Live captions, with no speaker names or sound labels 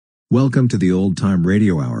Welcome to the Old Time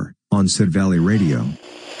Radio Hour on Sid Valley Radio.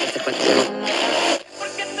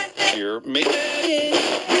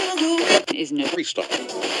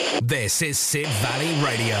 This is Sid Valley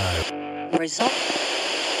Radio.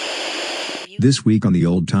 This week on the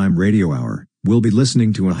Old Time Radio Hour, we'll be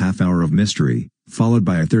listening to a half hour of mystery, followed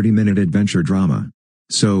by a 30-minute adventure drama.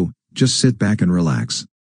 So, just sit back and relax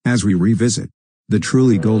as we revisit the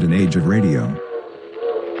truly golden age of radio.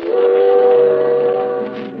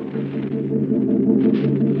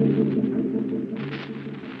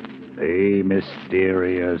 The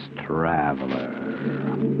Mysterious Traveler.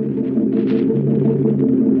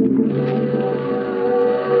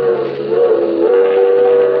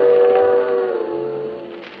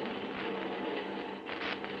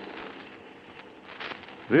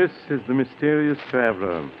 This is the Mysterious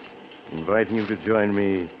Traveler, inviting you to join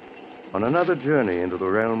me on another journey into the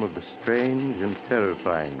realm of the strange and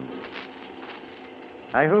terrifying.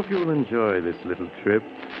 I hope you will enjoy this little trip,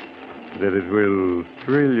 that it will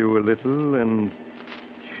thrill you a little and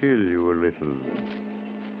chill you a little.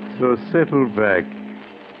 So settle back,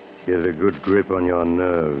 get a good grip on your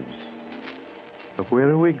nerves. But where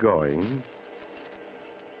are we going?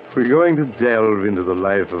 We're going to delve into the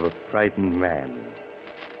life of a frightened man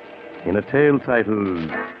in a tale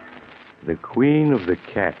titled The Queen of the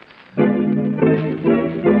Cats.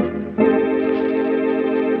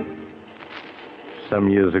 Some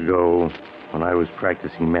years ago, when I was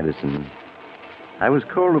practicing medicine, I was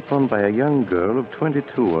called upon by a young girl of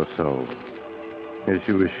 22 or so. As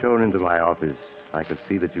she was shown into my office, I could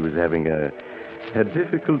see that she was having a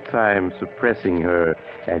difficult time suppressing her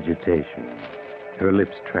agitation. Her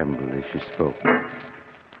lips trembled as she spoke.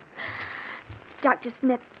 Dr.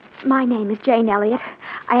 Smith, my name is Jane Elliott.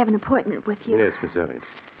 I have an appointment with you. Yes, Miss Elliott.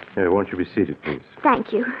 Won't you be seated, please?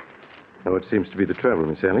 Thank you. Now, what seems to be the trouble,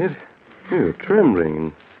 Miss Elliott? You're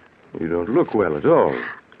trembling, and you don't look well at all.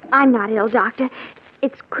 I'm not ill, Doctor.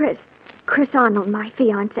 It's Chris Arnold, my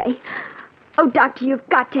fiancé. Oh, Doctor, you've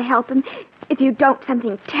got to help him. If you don't,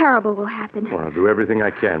 something terrible will happen. Well, I'll do everything I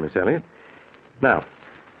can, Miss Elliott. Now,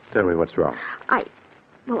 tell me what's wrong. I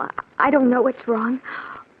don't know what's wrong.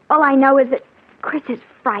 All I know is that Chris is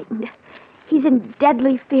frightened. He's in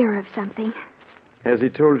deadly fear of something. Has he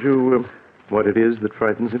told you what it is that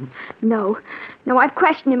frightens him? No, I've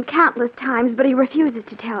questioned him countless times, but he refuses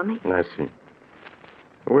to tell me. I see.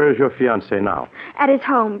 Where is your fiancé now? At his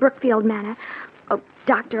home, Brookfield Manor. Oh,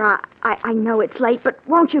 Doctor, I know it's late, but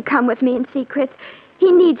won't you come with me and see Chris?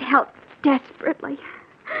 He needs help desperately.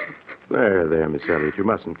 There, Miss Elliott. You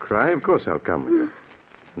mustn't cry. Of course I'll come with you.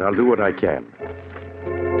 And I'll do what I can.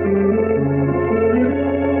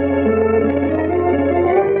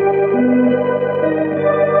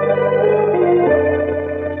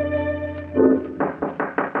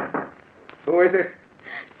 Who is it?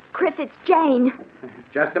 Chris, it's Jane.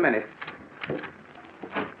 Just a minute.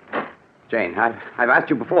 Jane, I've asked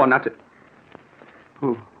you before not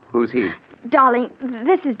to... Who's he? Darling,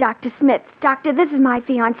 this is Dr. Smith. Doctor, this is my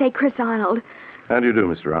fiancé, Chris Arnold. How do you do,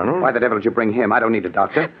 Mr. Arnold? Why the devil did you bring him? I don't need a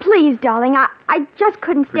doctor. Please, darling, I just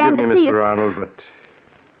couldn't stand Forgive to me, see Mr. Arnold, but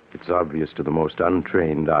it's obvious to the most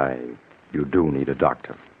untrained eye you do need a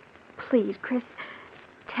doctor. Please, Chris,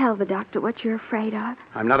 tell the doctor what you're afraid of.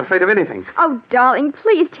 I'm not afraid of anything. Oh, darling,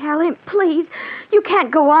 please tell him, please. You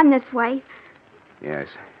can't go on this way. Yes,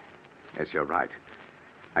 you're right.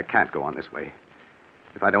 I can't go on this way.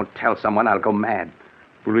 If I don't tell someone, I'll go mad.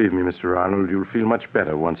 Believe me, Mr. Arnold, you'll feel much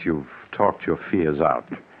better once you've talked your fears out.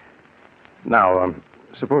 Now,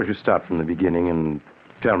 suppose you start from the beginning and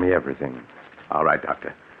tell me everything. All right,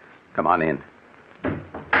 Doctor. Come on in.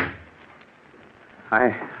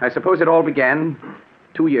 I suppose it all began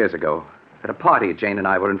 2 years ago at a party Jane and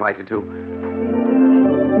I were invited to.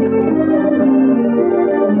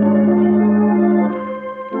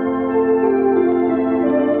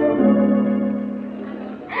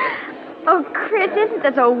 Oh, Chris, isn't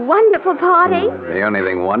this a wonderful party? The only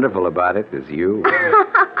thing wonderful about it is you.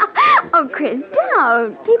 Oh, Chris,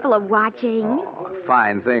 don't. People are watching. Oh, a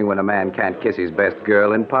fine thing when a man can't kiss his best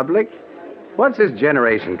girl in public. What's this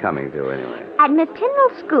generation coming to, anyway? At Miss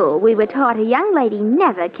Tyndall's school, we were taught a young lady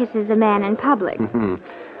never kisses a man in public.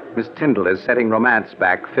 Miss Tyndall is setting romance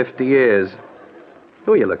back 50 years.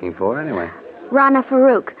 Who are you looking for, anyway? Rana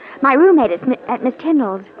Farouk, my roommate at Miss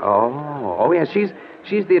Tyndall's. Oh, yes, she's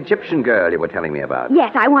the Egyptian girl you were telling me about.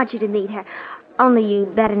 Yes, I want you to meet her. Only you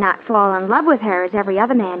better not fall in love with her as every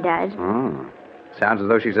other man does. Sounds as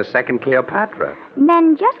though she's a second Cleopatra.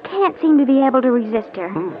 Men just can't seem to be able to resist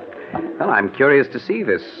her. Well, I'm curious to see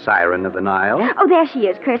this siren of the Nile. Oh, there she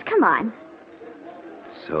is, Chris. Come on.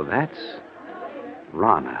 So that's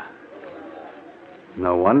Rana.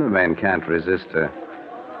 No wonder men can't resist her.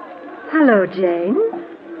 Hello, Jane.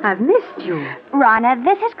 I've missed you. Rana,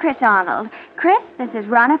 this is Chris Arnold. Chris, this is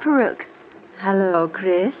Rana Farouk. Hello,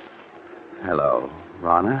 Chris. Hello,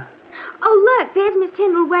 Rana. Oh, look, there's Miss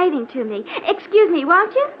Tyndall waving to me. Excuse me,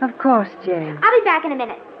 won't you? Of course, Jane. I'll be back in a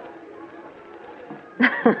minute.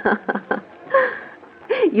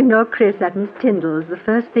 You know, Chris, that Miss Tyndall's the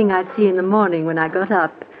first thing I'd see in the morning when I got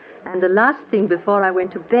up. And the last thing before I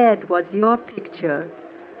went to bed was your picture.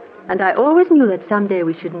 And I always knew that someday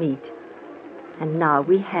we should meet. And now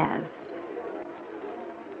we have.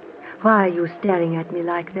 Why are you staring at me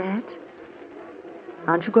like that?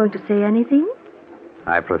 Aren't you going to say anything?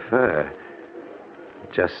 I prefer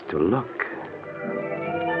just to look.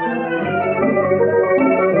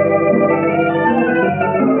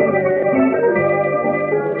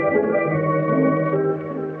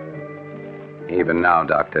 Even now,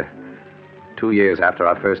 Doctor, 2 years after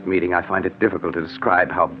our first meeting, I find it difficult to describe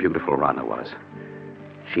how beautiful Rana was.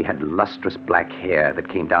 She had lustrous black hair that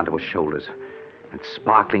came down to her shoulders and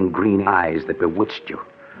sparkling green eyes that bewitched you.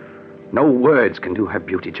 No words can do her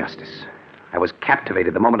beauty justice. I was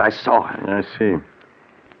captivated the moment I saw her. I see.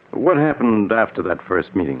 What happened after that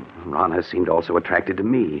first meeting? Rana seemed also attracted to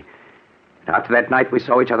me. After that night, we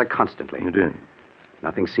saw each other constantly. You did?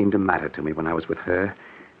 Nothing seemed to matter to me when I was with her.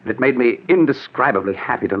 And it made me indescribably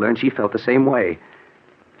happy to learn she felt the same way.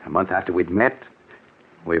 A month after we'd met,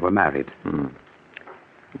 we were married.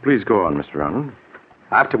 Please go on, Mr. Arnold.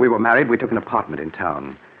 After we were married, we took an apartment in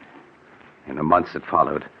town. In the months that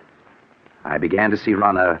followed, I began to see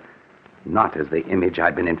Rana not as the image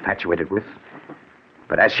I'd been infatuated with,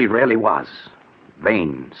 but as she really was,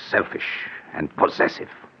 vain, selfish, and possessive.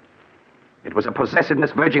 It was a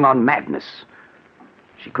possessiveness verging on madness.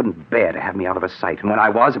 She couldn't bear to have me out of her sight, and when I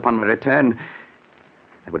was, upon my return,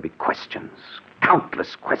 there would be questions,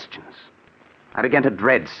 countless questions. I began to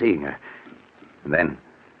dread seeing her. And then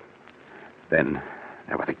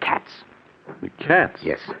there were the cats. The cats?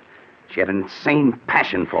 Yes. She had an insane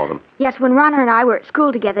passion for them. Yes, when Rana and I were at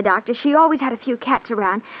school together, Doctor, she always had a few cats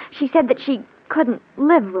around. She said that she couldn't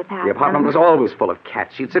live without The apartment them. was always full of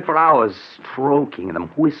cats. She'd sit for hours stroking them,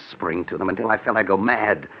 whispering to them until I felt I'd go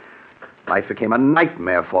mad. Life became a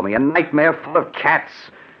nightmare for me, a nightmare full of cats.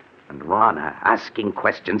 And Rana asking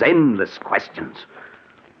questions, endless questions.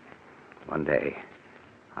 One day,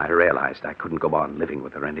 I realized I couldn't go on living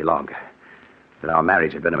with her any longer, that our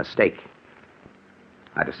marriage had been a mistake.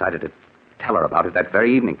 I decided to tell her about it that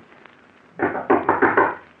very evening.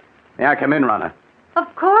 May I come in, Rana?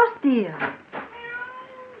 Of course, dear.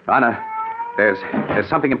 Rana, there's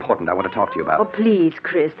something important I want to talk to you Oh, about. please,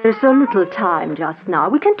 Chris, there's so little time just now.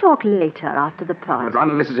 We can talk later after the But, party.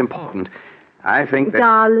 Rana, this is important. I think that...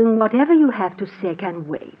 Darling, whatever you have to say can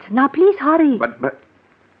wait. Now, please hurry. But...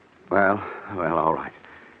 Well, all right.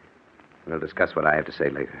 We'll discuss what I have to say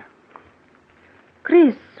later.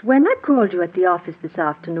 Chris, when I called you at the office this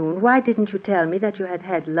afternoon, why didn't you tell me that you had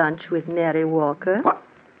had lunch with Mary Walker? What?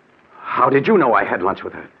 How did you know I had lunch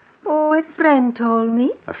with her? Oh, a friend told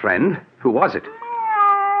me. A friend? Who was it?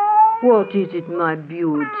 What is it, my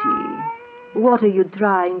beauty? What are you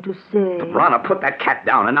trying to say? Rana, put that cat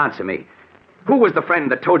down and answer me. Who was the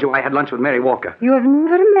friend that told you I had lunch with Mary Walker? You have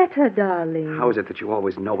never met her, darling. How is it that you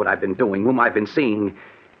always know what I've been doing, whom I've been seeing?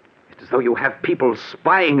 It's as though you have people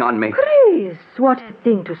spying on me. Chris, what a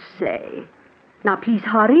thing to say. Now, please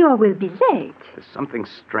hurry or we'll be late. There's something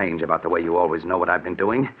strange about the way you always know what I've been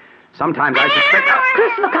doing. Sometimes I suspect...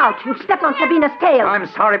 Chris, look out. You've stepped on Sabina's tail. I'm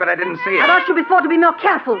sorry, but I didn't see I've it. asked you before to be more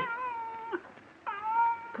careful.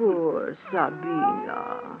 Poor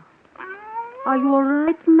Sabina. Are you all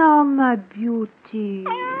right now, my beauty?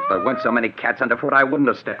 If there weren't so many cats underfoot, I wouldn't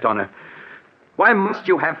have stepped on her. Why must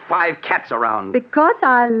you have 5 cats around? Because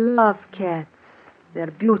I love cats.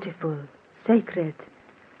 They're beautiful, sacred.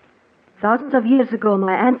 Thousands of years ago,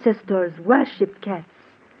 my ancestors worshipped cats.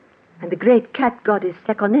 And the great cat goddess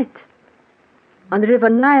Sekhmet. On the river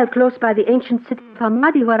Nile, close by the ancient city of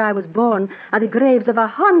Hamadi, where I was born, are the graves of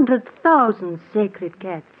 100,000 sacred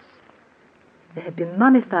cats. They have been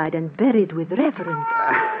mummified and buried with reverence.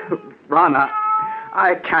 Rana,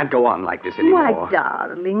 I can't go on like this anymore. Why,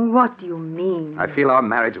 darling, what do you mean? I feel our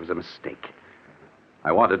marriage was a mistake.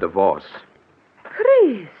 I want a divorce.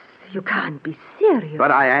 Chris, you can't be serious.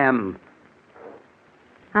 But I am.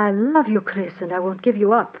 I love you, Chris, and I won't give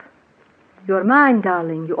you up. You're mine,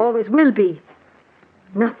 darling. You always will be.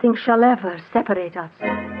 Nothing shall ever separate us.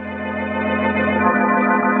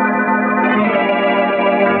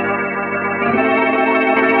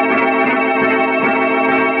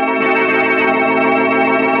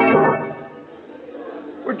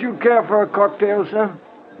 Would you care for a cocktail, sir?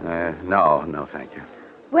 No, thank you.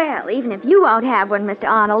 Well, even if you won't have one, Mr.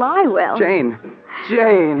 Arnold, I will. Jane,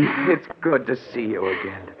 it's good to see you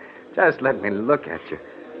again. Just let me look at you.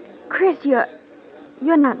 Chris, you're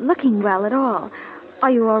not looking well at all. Are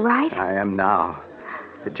you all right? I am now.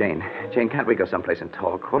 Jane, can't we go someplace and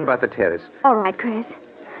talk? What about the terrace? All right, Chris.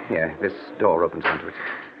 Here, this door opens onto it.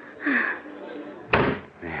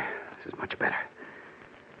 There, this is much better.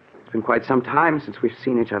 It's been quite some time since we've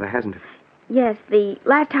seen each other, hasn't it? Yes, the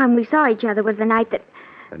last time we saw each other was the night that...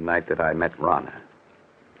 The night that I met Rana.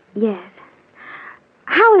 Yes.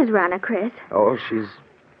 How is Rana, Chris? Oh, she's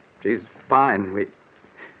fine.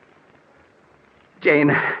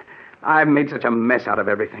 Jane, I've made such a mess out of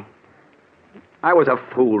everything. I was a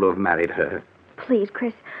fool to have married her. Please,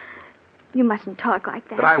 Chris, you mustn't talk like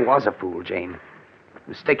that. But I was a fool, Jane.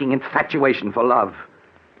 Mistaking infatuation for love.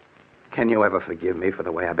 Can you ever forgive me for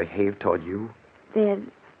the way I behaved toward you? There's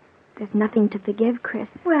nothing to forgive, Chris.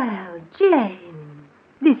 Well, Jane,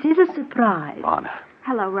 this is a surprise. Rana.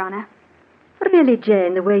 Hello, Rana. Really,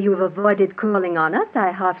 Jane, the way you have avoided calling on us,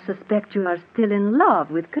 I half suspect you are still in love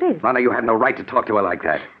with Chris. Rana, you had no right to talk to her like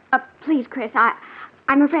that. Please, Chris,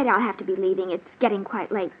 I'm afraid I'll have to be leaving. It's getting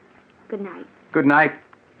quite late. Good night. Good night,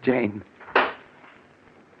 Jane.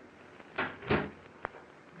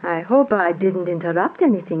 I hope I didn't interrupt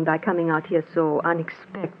anything by coming out here so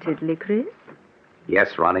unexpectedly, Chris.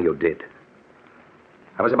 Yes, Rana, you did.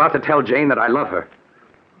 I was about to tell Jane that I love her,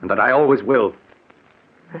 and that I always will.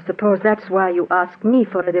 I suppose that's why you asked me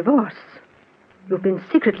for a divorce. You've been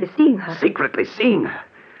secretly seeing her. Secretly seeing her?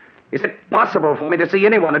 Is it possible for me to see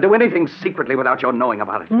anyone or do anything secretly without your knowing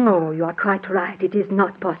about it? No, you are quite right. It is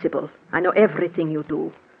not possible. I know everything you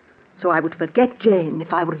do. So I would forget Jane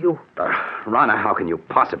if I were you. Rana, how can you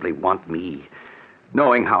possibly want me?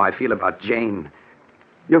 Knowing how I feel about Jane.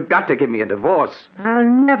 You've got to give me a divorce. I'll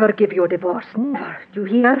never give you a divorce. Never. Do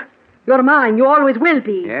you hear? You're mine. You always will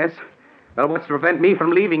be. Yes? Well, what's to prevent me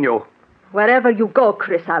from leaving you? Wherever you go,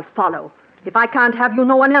 Chris, I'll follow. If I can't have you,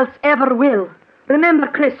 no one else ever will. Remember,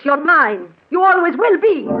 Chris, you're mine. You always will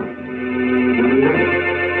be.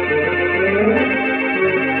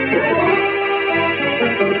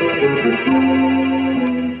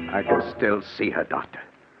 I can still see her, Doctor,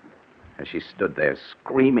 as she stood there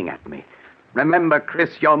screaming at me. Remember,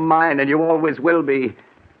 Chris, you're mine, and you always will be.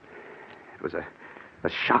 It was a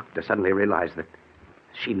shock to suddenly realize that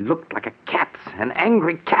she looked like a cat, an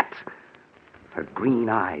angry cat. Her green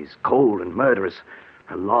eyes, cold and murderous,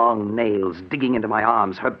 her long nails digging into my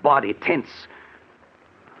arms, her body tense.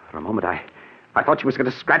 For a moment, I thought she was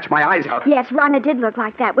going to scratch my eyes out. Yes, Rana did look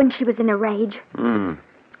like that when she was in a rage.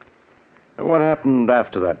 What happened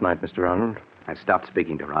after that night, Mr. Arnold? I stopped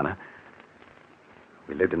speaking to Rana.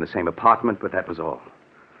 We lived in the same apartment, but that was all.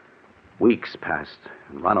 Weeks passed,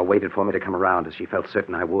 and Rana waited for me to come around, as she felt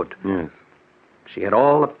certain I would. Yes. She had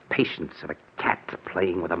all the patience of a cat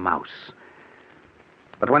playing with a mouse.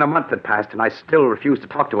 But when a month had passed and I still refused to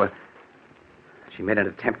talk to her, she made an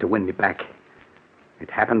attempt to win me back. It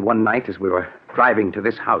happened one night as we were driving to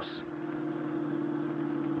this house.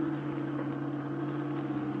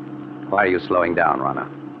 Why are you slowing down, Rana?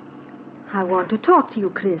 I want to talk to you,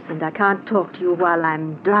 Chris, and I can't talk to you while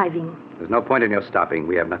I'm driving. There's no point in your stopping.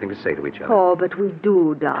 We have nothing to say to each other. Oh, but we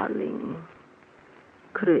do, darling.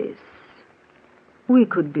 Chris, we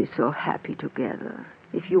could be so happy together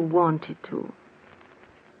if you wanted to.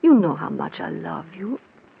 You know how much I love you.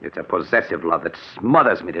 It's a possessive love that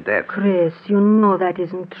smothers me to death. Chris, you know that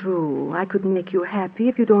isn't true. I could make you happy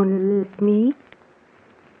if you'd only let me.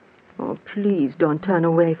 Oh, please don't turn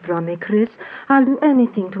away from me, Chris. I'll do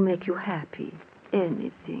anything to make you happy.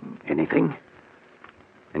 Anything. Anything?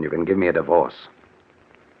 And you can give me a divorce.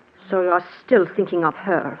 So you're still thinking of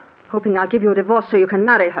her, hoping I'll give you a divorce so you can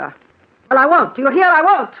marry her. Well, I won't. Do you hear? I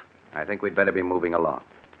won't. I think we'd better be moving along.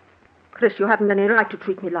 Chris, you haven't any right to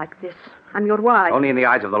treat me like this. I'm your wife. Only in the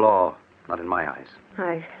eyes of the law, not in my eyes.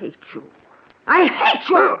 I hate you. I hate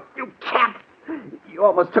you! You cat! You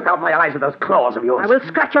almost took out my eyes with those claws of yours. I will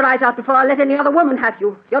scratch your eyes out before I let any other woman have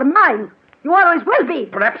you. You're mine. You always will be.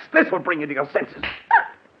 Perhaps this will bring you to your senses.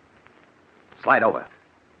 Slide over.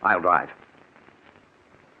 I'll drive.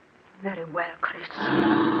 Very well, Chris.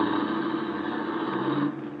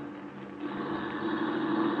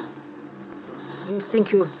 You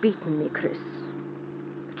think you've beaten me, Chris.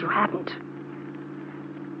 But you haven't.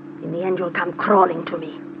 In the end, you'll come crawling to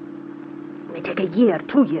me. It may take a year,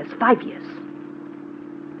 2 years, 5 years.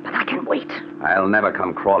 But I can wait. I'll never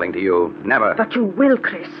come crawling to you. Never. But you will,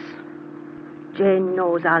 Chris. Jane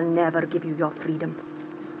knows I'll never give you your freedom.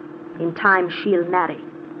 In time, she'll marry.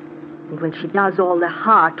 And when she does, all the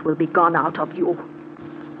heart will be gone out of you.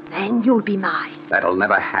 Then you'll be mine. That'll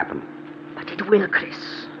never happen. But it will, Chris.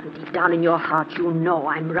 And deep down in your heart, you know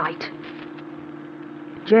I'm right.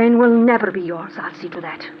 Jane will never be yours. I'll see to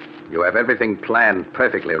that. You have everything planned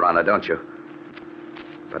perfectly, Rana, don't you?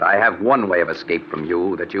 But I have one way of escape from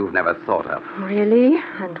you that you've never thought of. Really?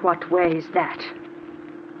 And what way is that?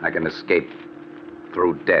 I can escape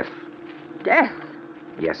through death. Death?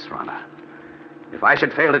 Yes, Rana. If I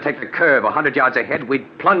should fail to take the curve 100 yards ahead,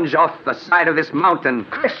 we'd plunge off the side of this mountain.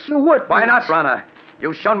 Chris, you would. Why not, Rana?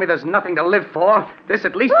 You've shown me there's nothing to live for. This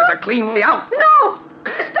at least is a clean way out. No!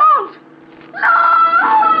 Chris, don't!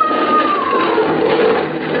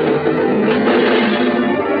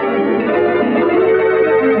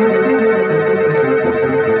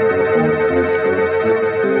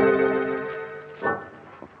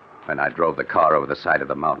 When I drove the car over the side of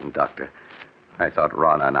the mountain, Doctor, I thought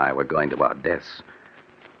Rana and I were going to our deaths.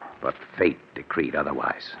 But fate decreed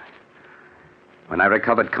otherwise. When I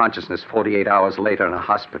recovered consciousness 48 hours later in a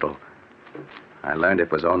hospital, I learned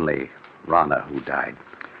it was only Rana who died.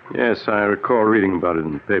 Yes, I recall reading about it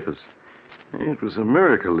in the papers. It was a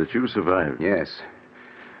miracle that you survived. Yes.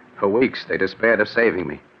 For weeks, they despaired of saving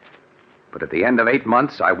me. But at the end of 8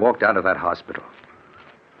 months, I walked out of that hospital.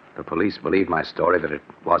 The police believed my story that it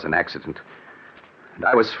was an accident. And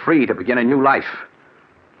I was free to begin a new life.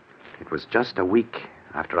 It was just a week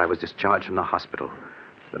after I was discharged from the hospital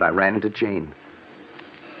that I ran into Jane.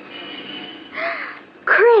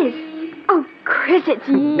 Chris! Oh, Chris, it's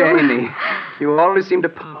you. Janie, you always seem to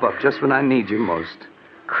pop up just when I need you most.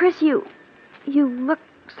 Chris, you look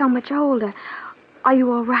so much older. Are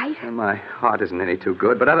you all right? And my heart isn't any too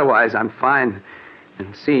good, but otherwise I'm fine.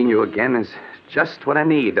 And seeing you again is just what I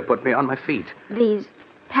need to put me on my feet. These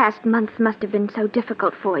past months must have been so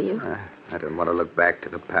difficult for you. I don't want to look back to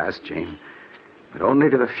the past, Jane, but only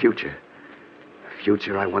to the future. The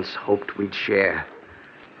future I once hoped we'd share,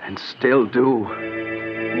 and still do.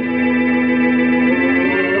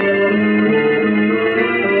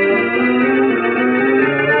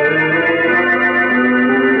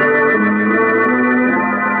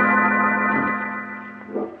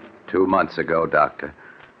 2 months ago, Doctor,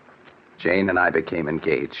 Jane and I became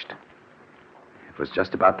engaged. It was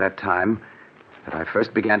just about that time that I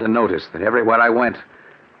first began to notice that everywhere I went,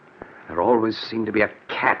 there always seemed to be a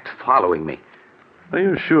cat following me. Are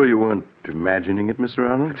you sure you weren't imagining it, Mr.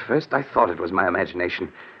 Arnold? At first, I thought it was my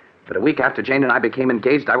imagination. But a week after Jane and I became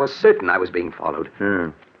engaged, I was certain I was being followed.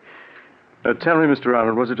 Yeah. Tell me, Mr.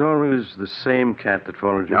 Arnold, was it always the same cat that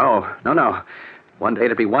followed you? No. One day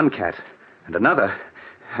it'd be one cat, and another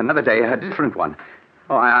day a different one.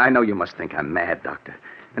 Oh, I know you must think I'm mad, Doctor.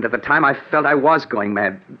 And at the time, I felt I was going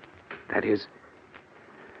mad. That is,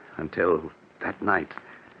 until that night.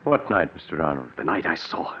 What night, Mr. Arnold? The night I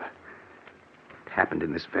saw her. It happened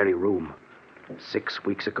in this very room 6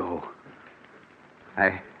 weeks ago.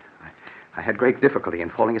 I had great difficulty in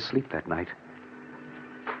falling asleep that night.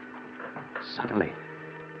 Suddenly,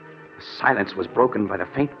 the silence was broken by the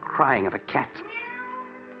faint crying of a cat.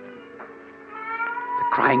 The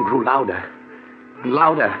crying grew louder and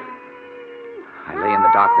louder. I lay in the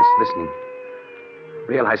darkness listening,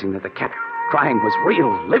 realizing that the cat crying was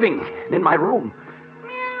real, living, and in my room.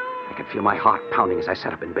 I could feel my heart pounding as I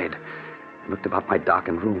sat up in bed and looked about my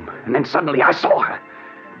darkened room. And then suddenly I saw her.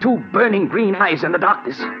 2 burning green eyes in the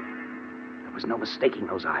darkness. There was no mistaking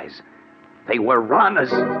those eyes. They were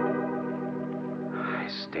Rana's. I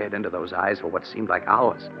stared into those eyes for what seemed like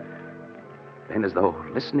hours. Then, as though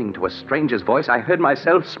listening to a stranger's voice, I heard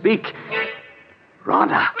myself speak.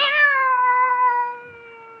 Rana.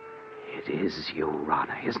 It is you,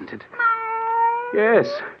 Rana, isn't it? Yes.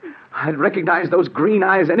 I'd recognize those green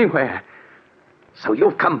eyes anywhere. So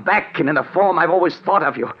you've come back, and in the form I've always thought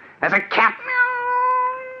of you, as a cat.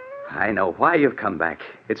 I know why you've come back.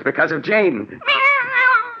 It's because of Jane.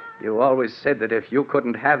 You always said that if you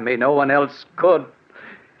couldn't have me, no one else could.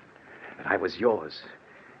 That I was yours,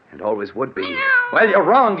 and always would be. Well, you're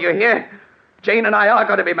wrong, do you hear? Jane and I are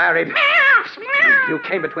going to be married. You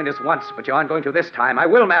came between us once, but you aren't going to this time. I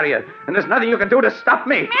will marry you, and there's nothing you can do to stop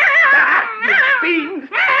me. You fiend!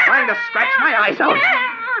 Trying to scratch my eyes out.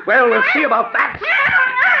 Well, we'll see about that.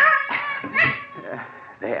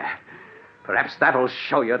 There. Perhaps that'll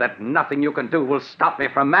show you that nothing you can do will stop me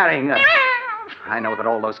from marrying her. I know that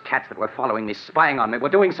all those cats that were following me, spying on me, were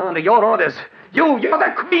doing so under your orders. You're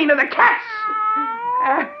the queen of the cats.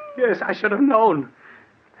 Yes, I should have known.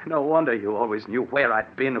 No wonder you always knew where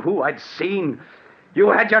I'd been, who I'd seen. You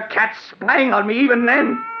had your cats spying on me even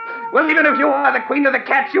then. Well, even if you are the queen of the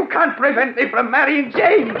cats, you can't prevent me from marrying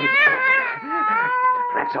Jane.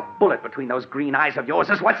 Perhaps a bullet between those green eyes of yours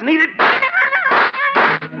is what's needed.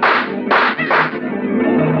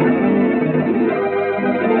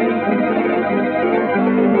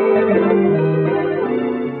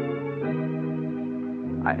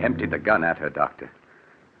 emptied the gun at her, Doctor,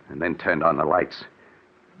 and then turned on the lights.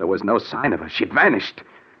 There was no sign of her. She'd vanished.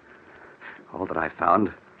 All that I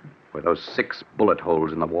found were those 6 bullet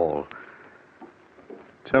holes in the wall.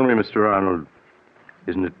 Tell me, Mr. Arnold,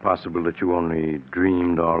 isn't it possible that you only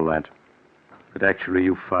dreamed all that? That actually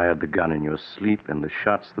you fired the gun in your sleep and the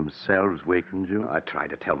shots themselves wakened you? I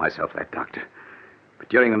tried to tell myself that, Doctor. But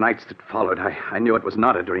during the nights that followed, I knew it was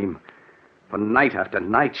not a dream. For night after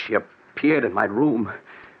night, she appeared in my room.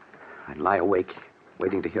 I'd lie awake,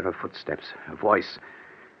 waiting to hear her footsteps, her voice.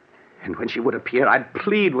 And when she would appear, I'd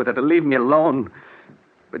plead with her to leave me alone.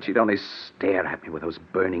 But she'd only stare at me with those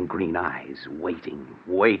burning green eyes, waiting.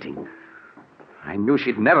 I knew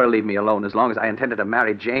she'd never leave me alone as long as I intended to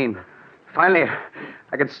marry Jane. Finally,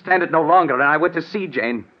 I could stand it no longer, and I went to see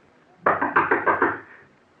Jane.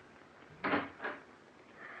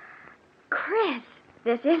 Chris,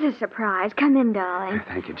 this is a surprise. Come in, darling.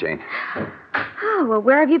 Thank you, Jane. Oh, well,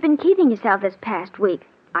 where have you been keeping yourself this past week?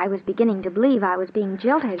 I was beginning to believe I was being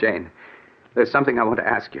jilted. Jane, there's something I want to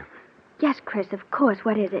ask you. Yes, Chris, of course.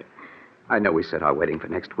 What is it? I know we set our wedding for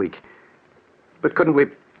next week. But couldn't we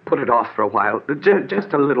put it off for a while?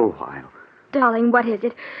 Just a little while. Darling, what is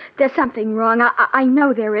it? There's something wrong. I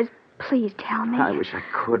know there is. Please tell me. I wish I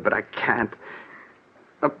could, but I can't.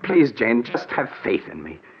 Please, Jane, just have faith in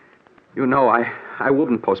me. You know I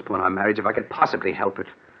wouldn't postpone our marriage if I could possibly help it.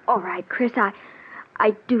 All right, Chris,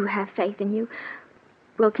 I do have faith in you.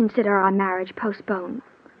 We'll consider our marriage postponed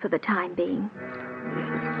for the time being.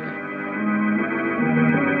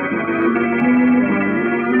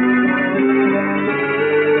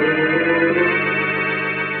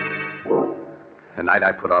 The night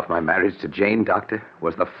I put off my marriage to Jane, Doctor,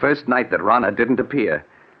 was the first night that Rana didn't appear.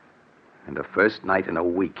 And the first night in a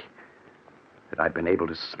week that I'd been able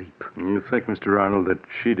to sleep. You think, Mr. Arnold, that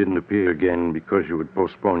she didn't appear again because you would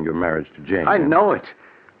postpone your marriage to Jane? I know it.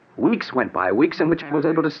 Weeks went by, weeks in which I was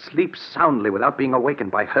able to sleep soundly without being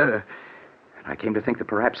awakened by her. And I came to think that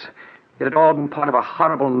perhaps it had all been part of a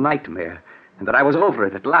horrible nightmare, and that I was over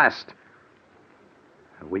it at last.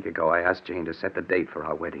 A week ago, I asked Jane to set the date for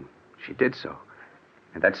our wedding. She did so.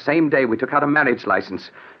 And that same day, we took out a marriage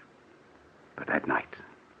license. But that night,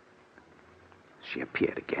 she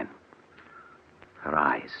appeared again. Her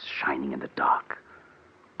eyes shining in the dark,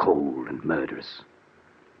 cold and murderous.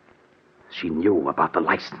 She knew about the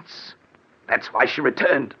license. That's why she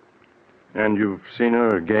returned. And you've seen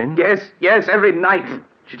her again? Yes, every night.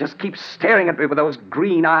 She just keeps staring at me with those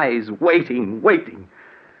green eyes, waiting.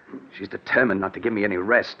 She's determined not to give me any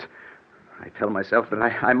rest. I tell myself that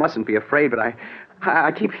I mustn't be afraid, but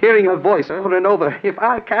I keep hearing her voice over and over. If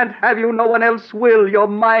I can't have you, no one else will. You're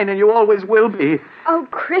mine, and you always will be. Oh,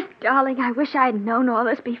 Chris, darling, I wish I'd known all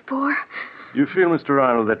this before. You feel, Mr.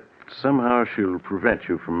 Arnold, that somehow she'll prevent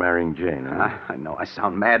you from marrying Jane, huh? I know I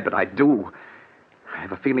sound mad, but I do. I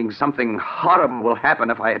have a feeling something horrible will happen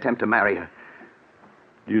if I attempt to marry her.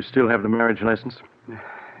 Do you still have the marriage license?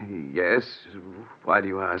 Yes. Why do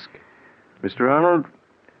you ask? Mr. Arnold,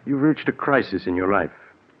 you've reached a crisis in your life.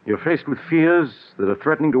 You're faced with fears that are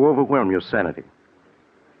threatening to overwhelm your sanity.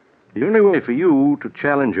 The only way for you to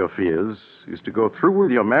challenge your fears is to go through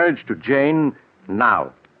with your marriage to Jane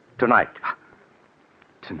now, tonight.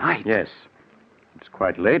 Tonight? Yes. It's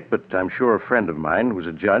quite late, but I'm sure a friend of mine who's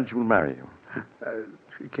a judge will marry you.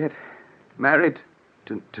 Get married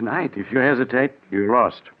tonight? If you hesitate, you're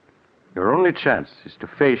lost. Your only chance is to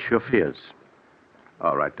face your fears.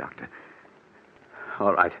 All right, Doctor.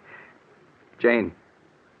 All right. Jane,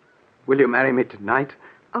 will you marry me tonight?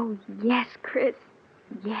 Oh, yes, Chris.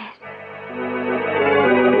 Yes.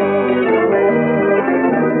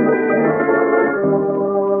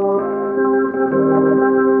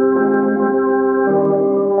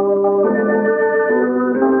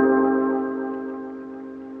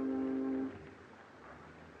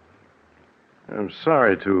 I'm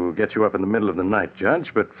sorry to get you up in the middle of the night,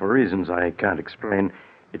 Judge, but for reasons I can't explain,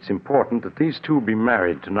 it's important that these two be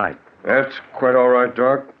married tonight. That's quite all right,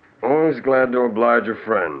 Doc. Always glad to oblige a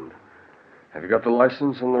friend. Have you got the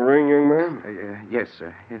license and the ring, young man? Yes,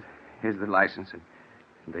 sir. Here's the license and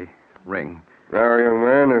the ring. Now, young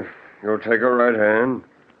man, if you'll take a right hand.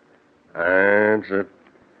 That's it.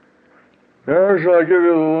 Now, shall I give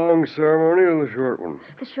you the long ceremony or the short one?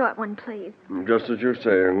 The short one, please. Just as you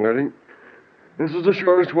say, young lady. This is the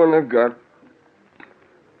shortest one I've got.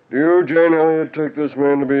 Do you, Jane Elliott, take this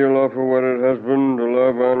man to be your lawful wedded husband, to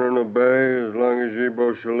love, honor, and obey as long as ye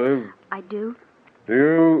both shall live? I do. Do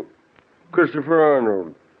you, Christopher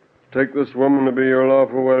Arnold, take this woman to be your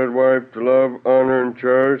lawful wedded wife, to love, honor, and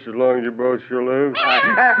cherish as long as you both shall live?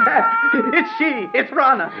 It's she. It's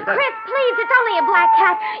Rana. Chris, please, it's only a black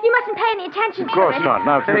cat. You mustn't pay any attention to it. Of course not.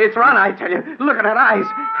 Now, It's Rana, I tell you. Look at her eyes.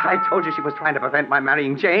 I told you she was trying to prevent my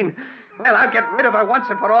marrying Jane. Well, I'll get rid of her once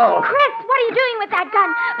and for all. Chris, what are you doing with that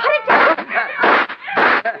gun? Put it down.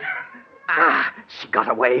 She got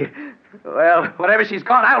away. Well, whatever she's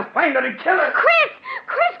gone, I'll find her and kill her. Chris,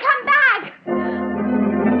 come back.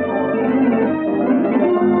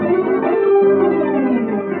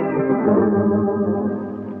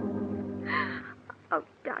 Oh,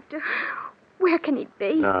 Doctor, where can he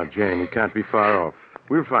be? Now, Jane, he can't be far off.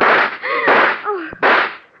 We'll find him. Oh,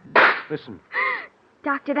 Listen.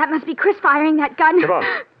 Doctor, that must be Chris firing that gun. Come on.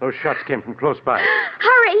 Those shots came from close by.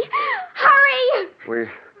 Hurry!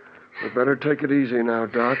 We better take it easy now,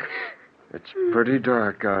 Doc. It's pretty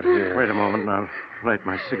dark out here. Wait a moment, and I'll light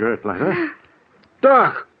my cigarette lighter.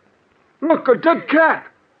 Doc! Look, a dead cat!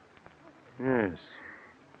 Yes.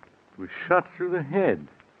 It was shot through the head.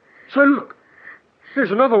 Say, look. Here's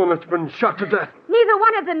another one that's been shot to death. Neither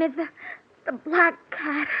one of them is the black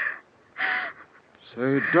cat.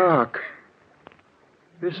 Say, Doc,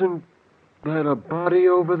 isn't that a body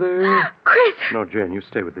over there? Chris! No, Jane, you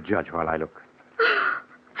stay with the judge while I look.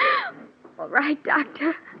 All right,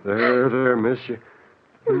 Doctor. There, miss. You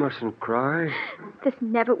mustn't cry. This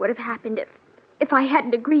never would have happened if I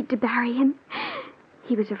hadn't agreed to bury him.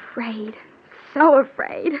 He was afraid. So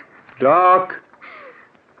afraid. Doc,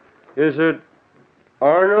 is it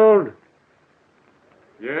Arnold?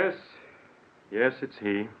 Yes. Yes, it's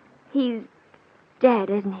he. He's dead,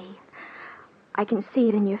 isn't he? I can see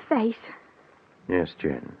it in your face. Yes,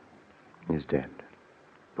 Jane. He's dead.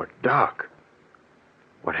 But, Doc,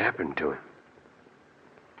 what happened to him?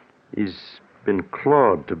 He's been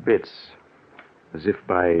clawed to bits, as if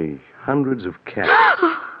by hundreds of cats.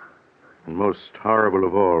 And most horrible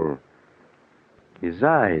of all, his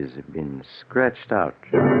eyes have been scratched out.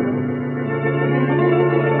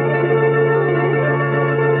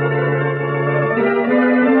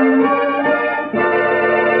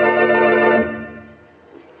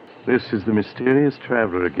 This is the mysterious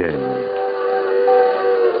traveler again.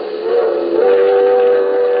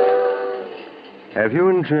 Have you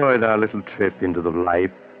enjoyed our little trip into the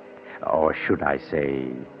life, or should I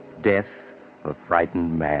say, death of a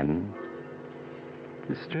frightened man?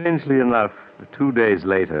 Strangely enough, 2 days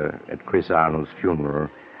later, at Chris Arnold's funeral,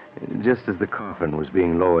 just as the coffin was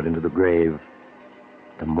being lowered into the grave,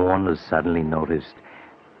 the mourners suddenly noticed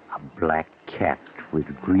a black cat with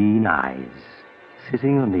green eyes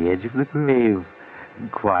sitting on the edge of the grave,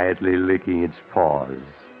 quietly licking its paws.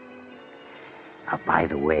 By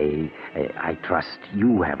the way, I trust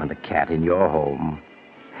you haven't a cat in your home,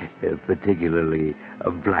 particularly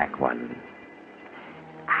a black one.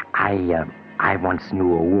 I once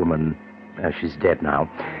knew a woman, she's dead now,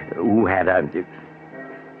 who had a...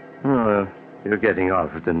 Oh, you're getting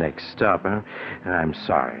off at the next stop, huh? I'm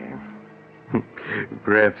sorry.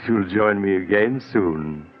 Perhaps you'll join me again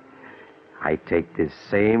soon. I take this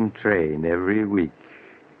same train every week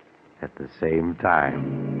at the same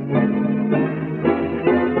time.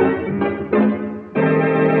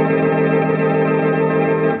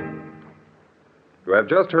 You have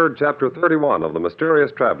just heard Chapter 31 of The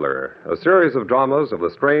Mysterious Traveler, a series of dramas of the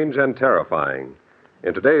strange and terrifying.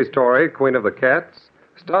 In today's story, Queen of the Cats,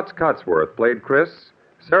 Stutz Cotsworth played Chris,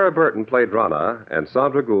 Sarah Burton played Rana, and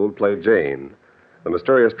Sandra Gould played Jane. The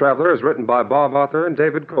Mysterious Traveler is written by Bob Arthur and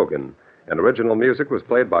David Cogan, and original music was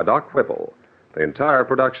played by Doc Whipple. The entire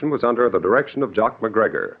production was under the direction of Jock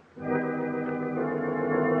McGregor.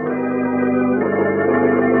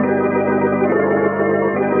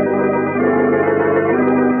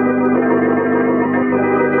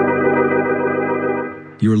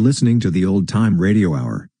 You're listening to the Old Time Radio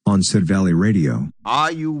Hour on Sid Valley Radio.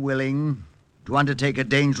 Are you willing to undertake a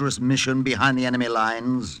dangerous mission behind the enemy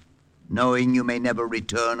lines, knowing you may never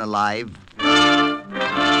return alive?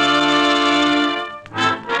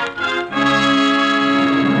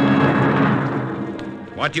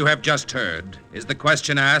 What you have just heard is the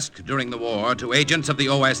question asked during the war to agents of the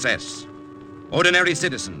OSS. Ordinary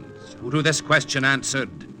citizens who to this question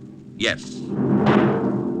answered yes.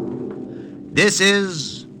 This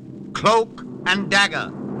is Cloak and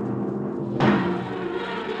Dagger.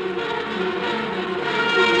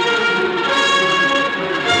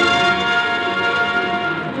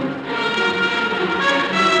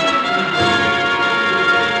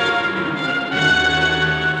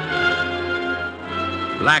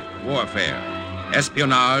 Black warfare,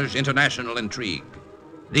 espionage, international intrigue.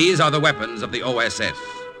 These are the weapons of the OSS.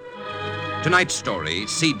 Tonight's story,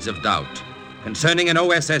 Seeds of Doubt, concerning an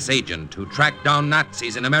OSS agent who tracked down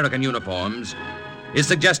Nazis in American uniforms is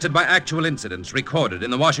suggested by actual incidents recorded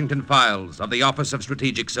in the Washington files of the Office of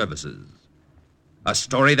Strategic Services. A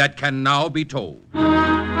story that can now be told.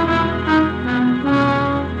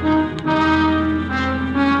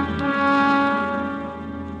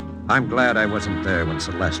 I'm glad I wasn't there when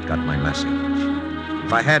Celeste got my message.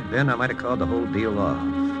 If I had been, I might have called the whole deal off.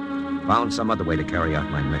 Found some other way to carry out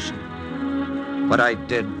my mission. What I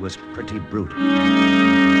did was pretty brutal.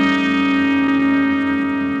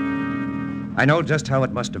 I know just how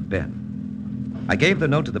it must have been. I gave the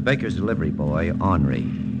note to the baker's delivery boy, Henri.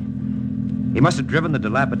 He must have driven the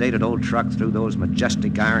dilapidated old truck through those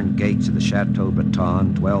majestic iron gates of the Chateau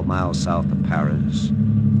Breton, 12 miles south of Paris,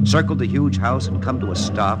 circled the huge house and come to a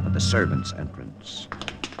stop at the servants' entrance.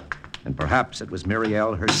 And perhaps it was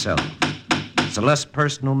Muriel herself, Celeste's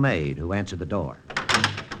personal maid, who answered the door.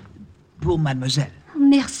 Pour mademoiselle.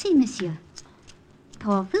 Merci, monsieur.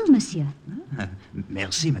 Pour vous, monsieur.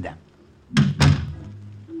 Merci, madame.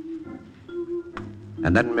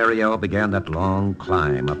 And then Muriel began that long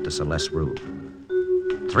climb up to Celeste's room.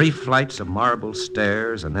 3 flights of marble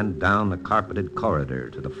stairs and then down the carpeted corridor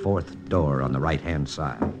to the 4th door on the right-hand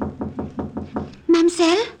side.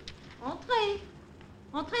 Mademoiselle? Entrez.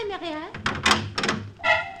 Entrez, Muriel.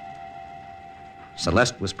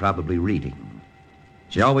 Celeste was probably reading.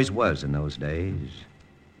 She always was in those days.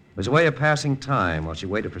 It was a way of passing time while she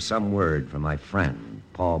waited for some word from my friend,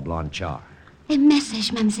 Paul Blanchard. A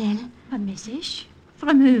message, mademoiselle. A message?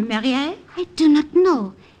 From who, Muriel? I do not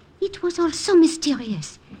know. It was all so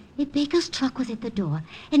mysterious. A baker's truck was at the door,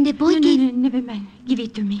 and the boy gave... No, never mind. Give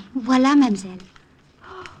it to me. Voilà, mademoiselle.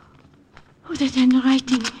 Oh, that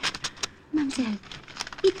handwriting. Mademoiselle,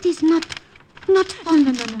 it is not from...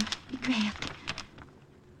 No. Be quiet.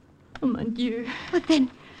 Oh, mon Dieu. But then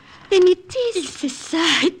it is... C'est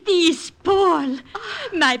ça. It is Paul.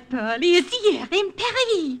 My Paul. He is here in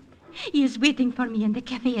Paris. He is waiting for me in the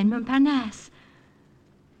cafe in Montparnasse.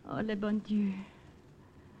 Oh, le bon Dieu.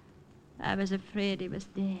 I was afraid he was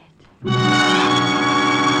dead.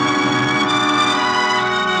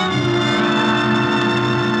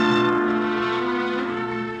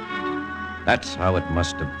 That's how it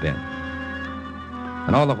must have been.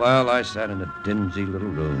 And all the while I sat in a dingy little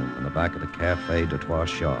room in the back of the Café de Trois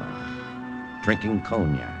Chars, drinking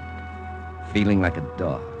cognac, feeling like a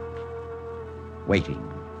dog, waiting.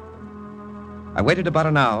 I waited about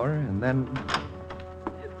an hour, and then...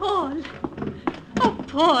 Paul! Oh,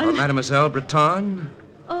 Paul! Oh, Mademoiselle Breton?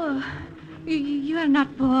 Oh, you are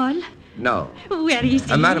not Paul? No. Where is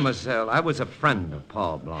he? Mademoiselle, I was a friend of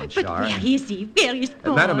Paul Blanchard. But where is he? Where is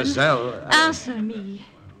Paul? Mademoiselle... Answer me.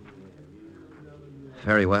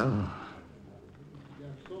 Very well.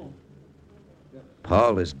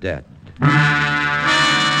 Paul is dead.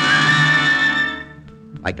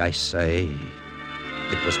 Like I say,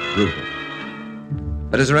 it was brutal.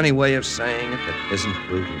 But is there any way of saying it that isn't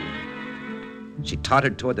brutal? She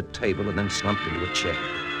tottered toward the table and then slumped into a chair.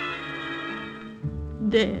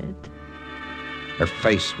 Dead. Her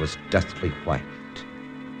face was deathly white.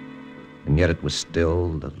 And yet it was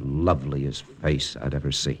still the loveliest face I'd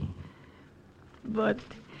ever seen. But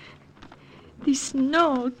this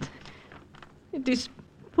note, it is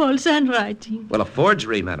Paul's handwriting. Well, a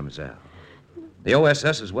forgery, mademoiselle. The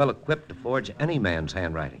OSS is well equipped to forge any man's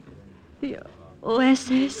handwriting. The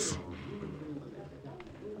OSS?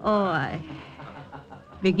 Oh, I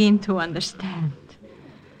begin to understand.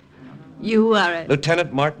 You are a...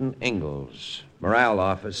 Lieutenant Martin Ingalls, Morale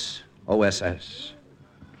Office, OSS.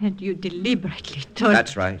 And you deliberately told...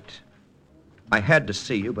 That's right. I had to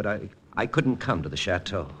see you, but I couldn't come to the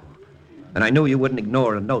chateau. And I knew you wouldn't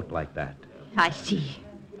ignore a note like that. I see.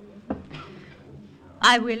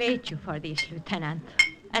 I will aid you for this, Lieutenant,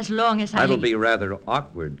 as long as I... That'll be rather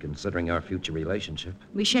awkward, considering our future relationship.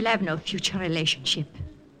 We shall have no future relationship,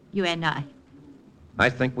 you and I. I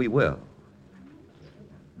think we will.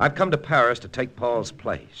 I've come to Paris to take Paul's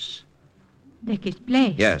place. Take his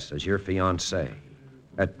place? Yes, as your fiancé.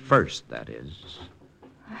 At first, that is.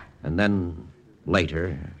 And then,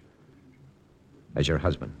 later, as your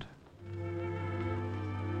husband.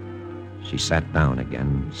 She sat down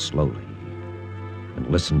again, slowly, and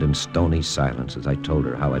listened in stony silence as I told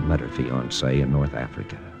her how I'd met her fiancé in North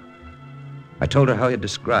Africa. I told her how he'd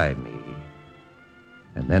described me,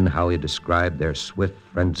 and then how he described their swift,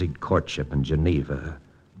 frenzied courtship in Geneva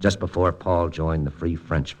just before Paul joined the Free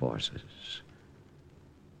French forces.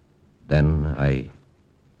 Then I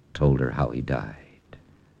told her how he died.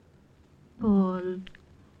 Paul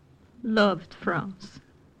loved France.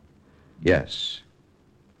 Yes.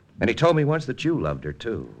 And he told me once that you loved her,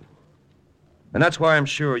 too. And that's why I'm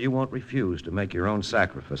sure you won't refuse to make your own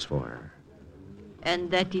sacrifice for her. And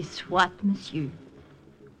that is what, monsieur?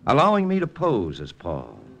 Allowing me to pose as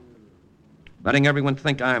Paul. Letting everyone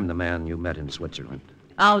think I'm the man you met in Switzerland.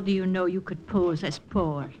 How do you know you could pose as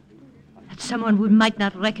Paul? That someone who might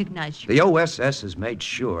not recognize you. The OSS has made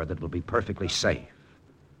sure that it'll be perfectly safe.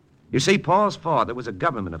 You see, Paul's father was a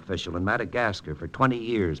government official in Madagascar for 20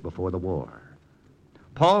 years before the war.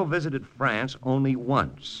 Paul visited France only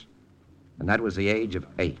once, and that was the age of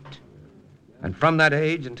 8. And from that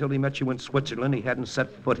age until he met you in Switzerland, he hadn't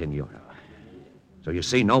set foot in Europe. So you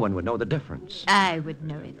see, no one would know the difference. I would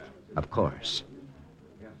know it. Of course.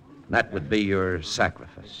 That would be your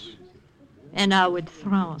sacrifice. And how would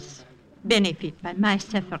France benefit by my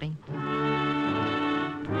suffering?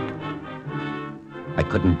 I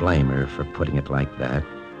couldn't blame her for putting it like that,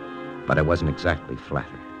 but I wasn't exactly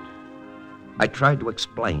flattered. I tried to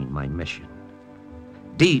explain my mission.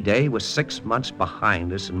 D-Day was 6 months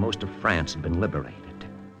behind us, and most of France had been liberated.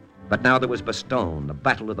 But now there was Bastogne, the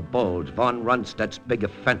Battle of the Bulge, von Rundstedt's big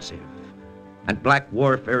offensive. And black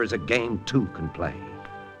warfare is a game two can play.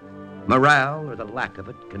 Morale, or the lack of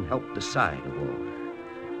it, can help decide a war.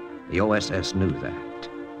 The OSS knew that.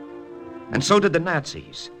 And so did the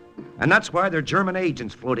Nazis. And that's why there are German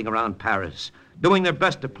agents floating around Paris, doing their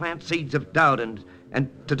best to plant seeds of doubt and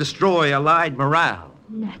to destroy Allied morale.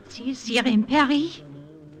 Nazis here in Paris?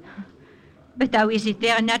 But how is it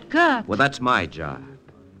they're not caught? Well, that's my job.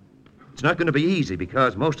 It's not going to be easy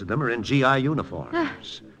because most of them are in GI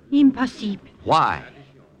uniforms. Impossible. Why?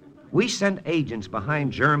 We send agents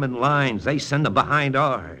behind German lines. They send them behind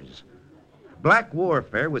ours. Black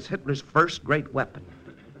warfare was Hitler's first great weapon.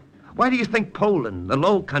 Why do you think Poland, the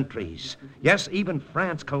Low Countries, yes, even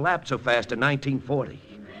France collapsed so fast in 1940?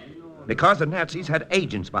 Because the Nazis had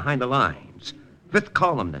agents behind the lines, fifth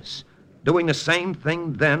columnists, doing the same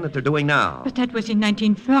thing then that they're doing now. But that was in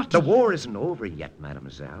 1940. The war isn't over yet,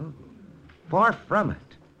 mademoiselle. Far from it.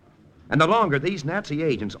 And the longer these Nazi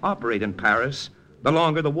agents operate in Paris, the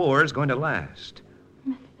longer the war is going to last.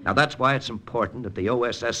 Now, that's why it's important that the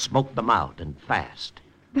OSS smoke them out and fast.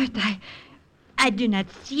 But I do not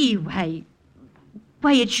see why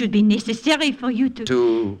it should be necessary for you to...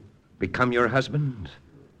 To become your husband?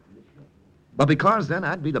 Well, because then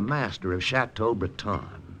I'd be the master of Chateau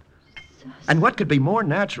Breton. And what could be more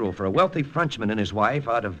natural for a wealthy Frenchman and his wife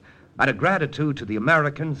out of gratitude to the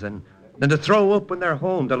Americans than to throw open their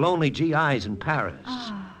home to lonely GIs in Paris?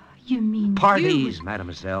 You mean parties,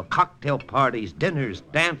 mademoiselle, cocktail parties, dinners,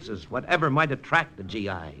 dances, whatever might attract the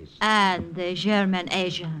GIs. And the German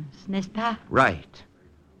agents, n'est-ce pas? Right.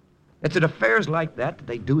 It's at affairs like that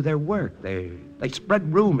they do their work. They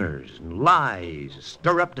spread rumors and lies,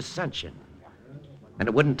 stir up dissension. And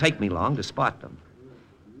it wouldn't take me long to spot them.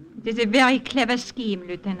 It is a very clever scheme,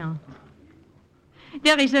 Lieutenant.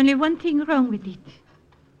 There is only one thing wrong with it.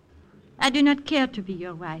 I do not care to be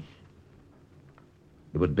your wife.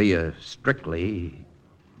 It would be a strictly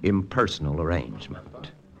impersonal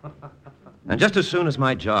arrangement. And just as soon as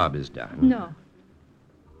my job is done... No.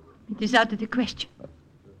 It is out of the question.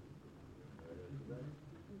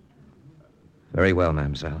 Very well,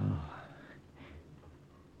 mademoiselle.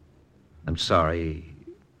 I'm sorry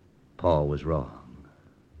Paul was wrong.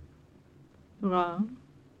 Wrong?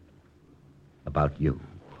 About you.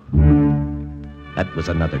 That was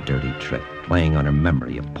another dirty trick, playing on her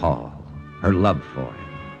memory of Paul, her love for him.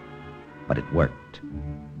 But it worked.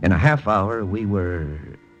 In a half hour, we were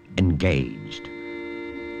engaged.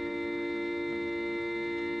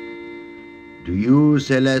 Do you,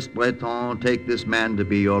 Celeste Breton, take this man to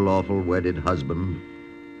be your lawful wedded husband?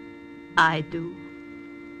 I do.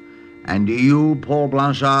 And do you, Paul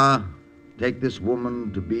Blanchard, take this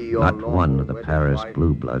woman to be your Not lawful one of the wedded Paris wife?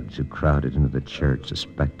 blue bloods who crowded into the church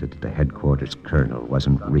suspected that the headquarters colonel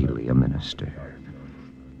wasn't really a minister.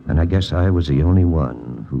 And I guess I was the only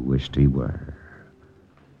one who wished he were.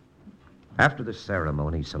 After the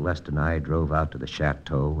ceremony, Celeste and I drove out to the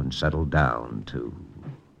chateau and settled down to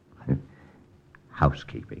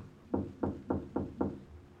housekeeping.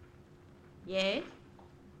 Yes?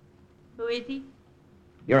 Who is he?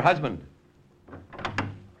 Your husband.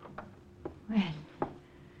 Well,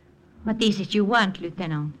 what is it you want,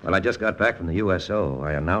 Lieutenant? Well, I just got back from the USO.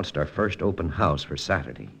 I announced our first open house for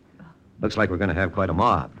Saturday. Looks like we're going to have quite a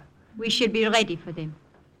mob. We should be ready for them.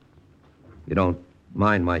 You don't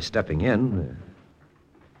mind my stepping in?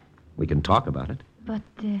 We can talk about it. But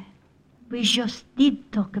we just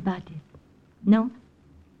did talk about it. No?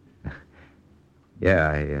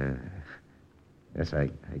 Yeah, yes,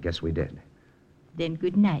 I guess we did. Then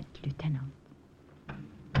good night, Lieutenant.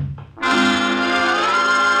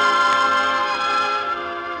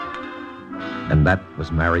 And that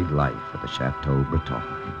was married life at the Chateau Breton.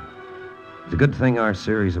 It's a good thing our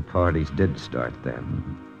series of parties did start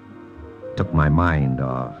then. Took my mind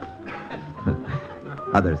off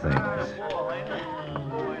other things.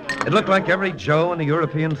 It looked like every Joe in the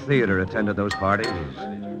European theater attended those parties.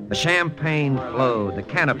 The champagne flowed, the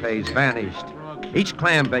canapes vanished. Each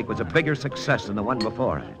clam bake was a bigger success than the one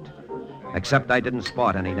before it. Except I didn't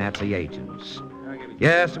spot any Nazi agents.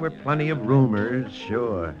 Yes, there were plenty of rumors,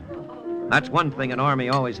 sure. That's one thing an army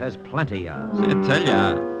always has plenty of. I tell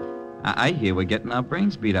ya, I hear we're getting our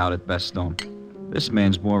brains beat out at Bastogne. This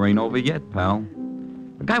man's war ain't over yet, pal.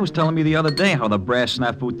 A guy was telling me the other day how the brass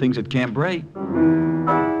snafu thinks at Cambrai.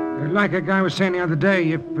 Like a guy was saying the other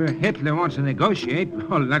day, if Hitler wants to negotiate,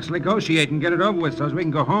 well, let's negotiate and get it over with so we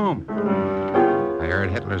can go home. I heard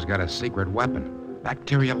Hitler's got a secret weapon.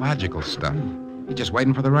 Bacteriological stuff. He's just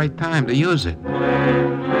waiting for the right time to use it.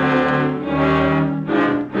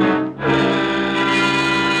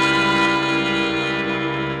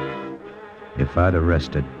 If I'd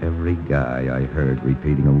arrested every guy I heard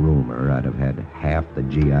repeating a rumor, I'd have had half the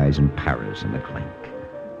GIs in Paris in the clink.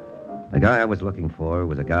 The guy I was looking for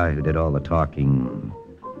was a guy who did all the talking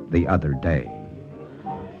the other day.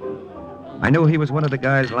 I knew he was one of the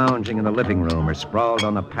guys lounging in the living room or sprawled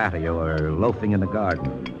on the patio or loafing in the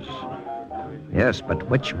gardens. Yes, but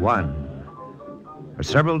which one? For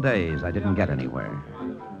several days, I didn't get anywhere.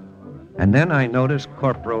 And then I noticed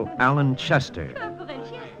Corporal Alan Chester.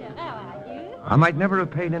 I might never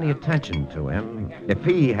have paid any attention to him if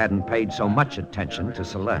he hadn't paid so much attention to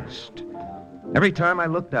Celeste. Every time I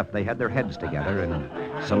looked up, they had their heads together, and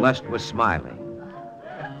Celeste was smiling.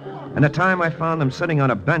 And the time I found them sitting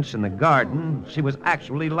on a bench in the garden, she was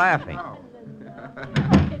actually laughing.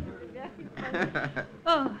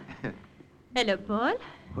 Oh, hello, Paul.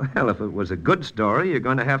 Well, if it was a good story, you're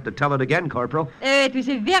going to have to tell it again, Corporal. It was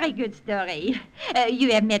a very good story.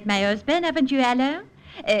 You have met my husband, haven't you, Alain?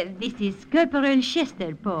 This is Corporal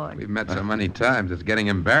Chester, Paul. We've met so many times, it's getting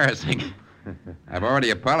embarrassing. I've already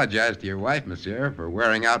apologized to your wife, monsieur, for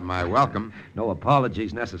wearing out my welcome. No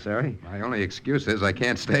apologies necessary. My only excuse is I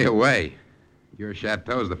can't stay away. Your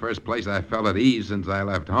chateau's the first place I felt at ease since I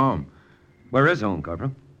left home. Where is home,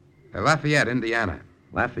 Corporal? Lafayette, Indiana.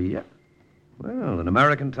 Lafayette? Well, an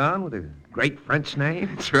American town with a great French name.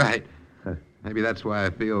 That's right. Maybe that's why I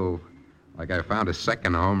feel like I found a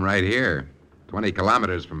second home right here, 20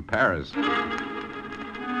 kilometers from Paris.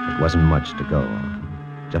 It wasn't much to go on.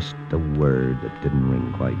 Just a word that didn't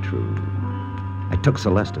ring quite true. I took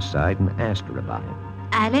Celeste aside and asked her about it.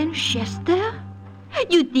 Alan Chester?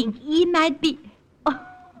 You think he might be...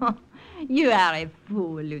 Oh, you are a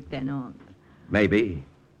fool, Lieutenant. Maybe.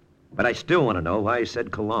 But I still want to know why he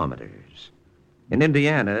said kilometers. In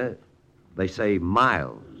Indiana, they say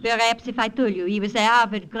miles. Perhaps if I told you he was a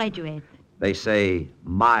Harvard graduate. They say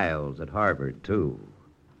miles at Harvard, too.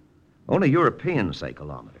 Only Europeans say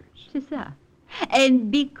kilometers. C'est ça. And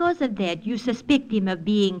because of that, you suspect him of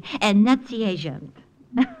being a Nazi agent.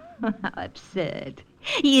 How absurd.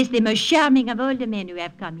 He is the most charming of all the men who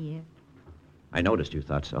have come here. I noticed you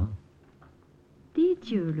thought so. Did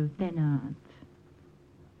you, Lieutenant?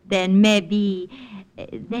 Then maybe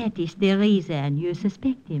that is the reason you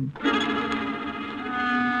suspect him.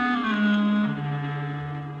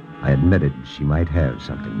 I admitted she might have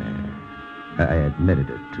something there. I admitted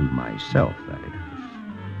it to myself, that is.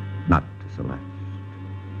 Not to Celeste.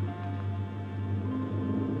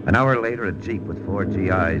 An hour later, a jeep with 4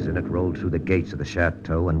 GIs in it rolled through the gates of the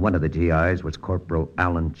chateau, and one of the GIs was Corporal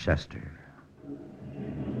Alan Chester.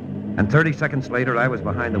 And 30 seconds later, I was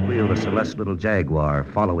behind the wheel of Celeste's little Jaguar,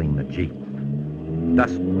 following the jeep.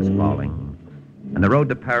 Dusk was falling, and the road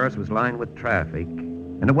to Paris was lined with traffic,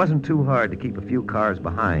 and it wasn't too hard to keep a few cars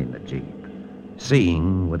behind the jeep,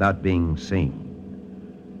 seeing without being seen.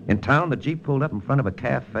 In town, the jeep pulled up in front of a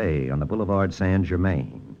cafe on the Boulevard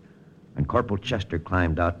Saint-Germain, and Corporal Chester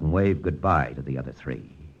climbed out and waved goodbye to the other 3.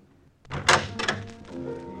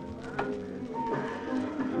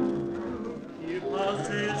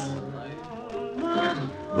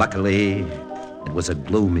 Luckily, it was a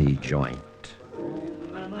gloomy joint.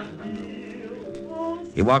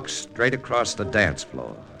 He walked straight across the dance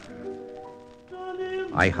floor.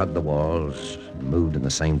 I hugged the walls and moved in the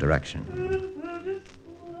same direction.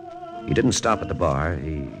 He didn't stop at the bar.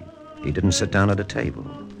 He didn't sit down at a table.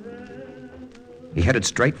 He headed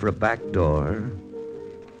straight for a back door.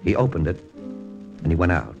 He opened it, and he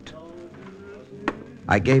went out.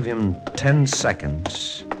 I gave him 10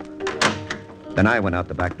 seconds. Then I went out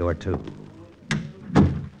the back door, too.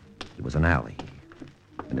 It was an alley,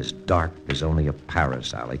 and as dark as only a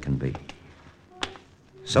Paris alley can be.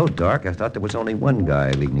 So dark, I thought there was only one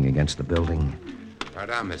guy leaning against the building.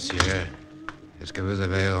 Pardon, monsieur. Est-ce que vous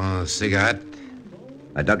avez une cigarette?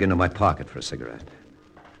 I dug into my pocket for a cigarette.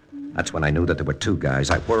 That's when I knew that there were two guys.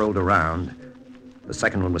 I whirled around. The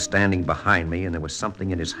second one was standing behind me, and there was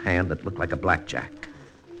something in his hand that looked like a blackjack.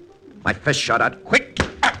 My fist shot out quick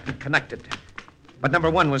and connected. But number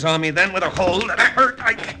one was on me then with a hold, and I hurt.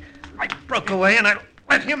 I broke away, and I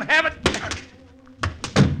let him have it.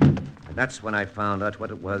 And that's when I found out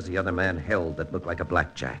what it was the other man held that looked like a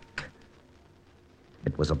blackjack.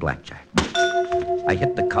 It was a blackjack. I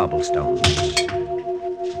hit the cobblestones.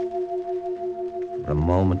 For a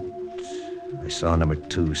moment, I saw number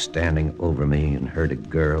two standing over me and heard a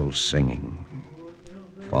girl singing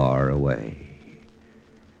far away.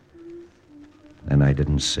 Then I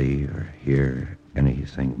didn't see or hear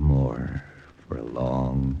anything more for a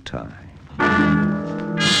long time.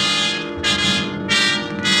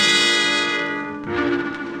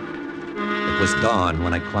 It was dawn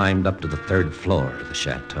when I climbed up to the third floor of the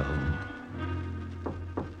chateau.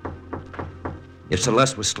 If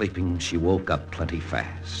Celeste was sleeping, she woke up plenty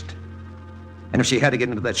fast. And if she had to get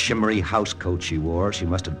into that shimmery house coat she wore, she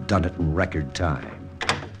must have done it in record time.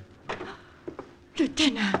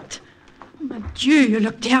 Lieutenant! Mon Dieu, you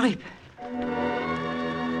look terrible.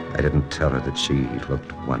 I didn't tell her that she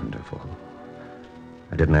looked wonderful.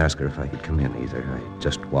 I didn't ask her if I could come in either. I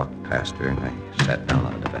just walked past her and I sat down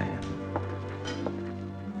on a divan.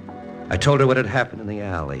 I told her what had happened in the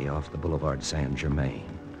alley off the Boulevard Saint-Germain.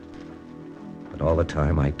 But all the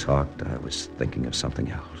time I talked, I was thinking of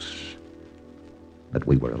something else. That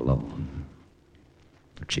we were alone.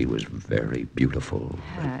 That she was very beautiful.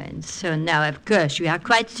 And so now, of course, you are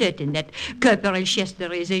quite certain that Corporal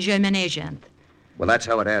Chester is a German agent. Well, that's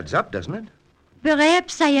how it adds up, doesn't it?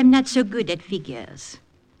 Perhaps I am not so good at figures.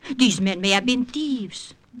 These men may have been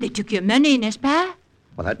thieves. They took your money, n'est-ce pas?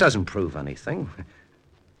 Well, that doesn't prove anything.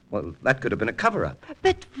 Well, that could have been a cover-up.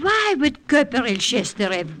 But why would Corporal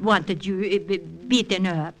Chester have wanted you beaten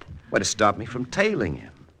up? Well, to stop me from tailing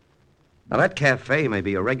him. Now, that cafe may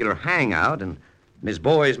be a regular hangout, and his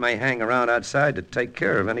boys may hang around outside to take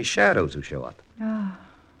care of any shadows who show up. Oh.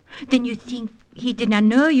 Then you think he did not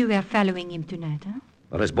know you were following him tonight, huh?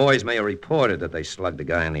 Well, his boys may have reported that they slugged a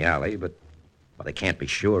guy in the alley, but well, they can't be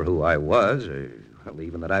sure who I was, or well,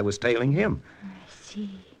 even that I was tailing him. I see.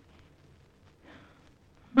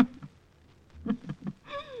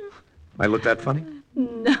 I look that funny?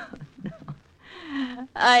 No.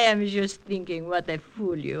 I am just thinking what a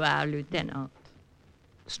fool you are, Lieutenant.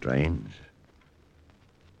 Strange.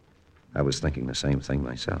 I was thinking the same thing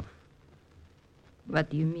myself.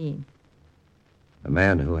 What do you mean? A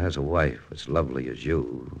man who has a wife as lovely as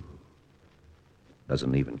you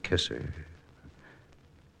doesn't even kiss her.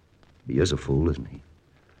 He is a fool, isn't he?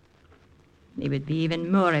 He would be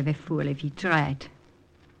even more of a fool if he tried.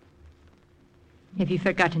 Have you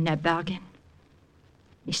forgotten that bargain?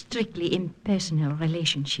 A strictly impersonal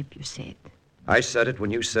relationship, you said. I said it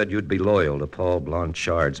when you said you'd be loyal to Paul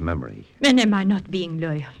Blanchard's memory. And am I not being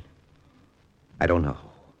loyal? I don't know.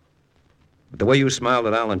 But the way you smiled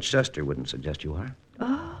at Alan Chester wouldn't suggest you are.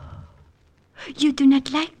 Oh. You do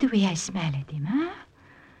not like the way I smile at him, huh?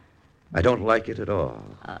 I don't like it at all.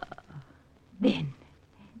 Then,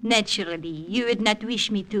 naturally, you would not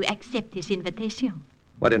wish me to accept this invitation.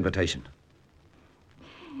 What invitation?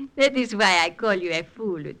 That is why I call you a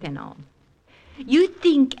fool, Lieutenant. You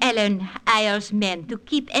think Alan hires men to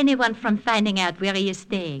keep anyone from finding out where he is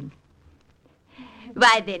staying.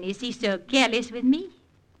 Why, then, is he so careless with me?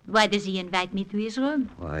 Why does he invite me to his room?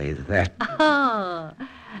 Why, that... Oh,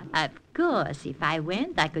 of course, if I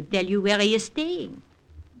went, I could tell you where he is staying.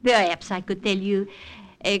 Perhaps I could tell you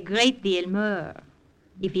a great deal more.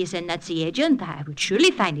 If he's a Nazi agent, I would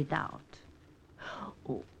surely find it out.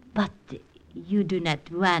 Oh, but you do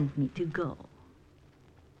not want me to go.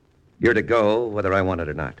 You're to go whether I want it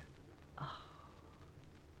or not.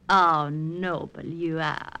 Oh, noble you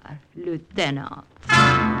are, Lieutenant.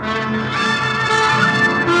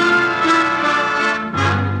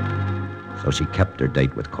 So she kept her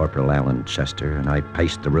date with Corporal Alan Chester, and I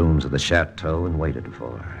paced the rooms of the chateau and waited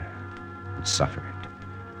for her. And suffered.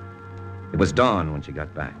 It was dawn when she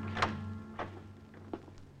got back.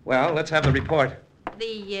 Well, let's have the report.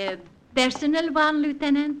 The personal one,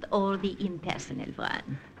 Lieutenant, or the impersonal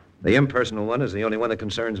one? The impersonal one is the only one that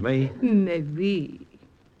concerns me. Maybe.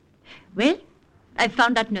 Well, I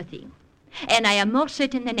found out nothing. And I am more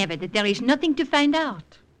certain than ever that there is nothing to find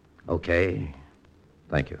out. Okay.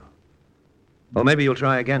 Thank you. Well, maybe you'll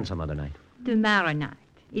try again some other night. Tomorrow night.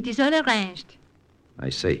 It is all arranged. I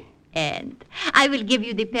see. And I will give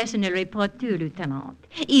you the personal report too, Lieutenant,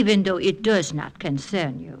 even though it does not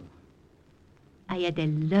concern you. I had a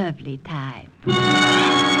lovely time.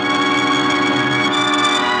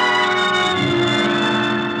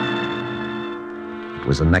 It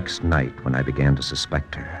was the next night when I began to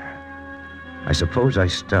suspect her. I suppose I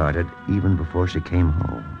started even before she came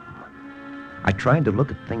home. I tried to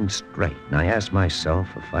look at things straight, and I asked myself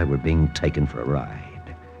if I were being taken for a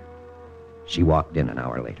ride. She walked in an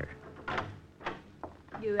hour later.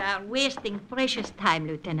 You are wasting precious time,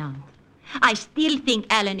 Lieutenant. I still think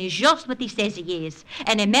Alan is just what he says he is,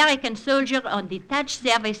 an American soldier on detached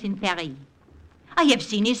service in Paris. I have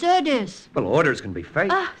seen his orders. Well, orders can be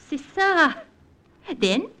fake. Ah, c'est ça.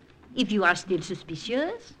 Then, if you are still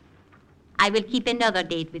suspicious, I will keep another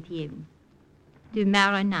date with him.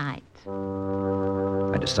 Tomorrow night.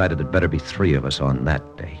 I decided it'd better be 3 of us on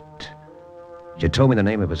that date. She told me the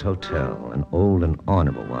name of his hotel, an old and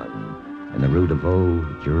honorable one, in the Rue de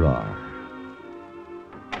Vaud-Girard.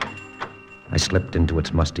 I slipped into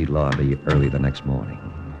its musty lobby early the next morning.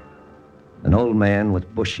 An old man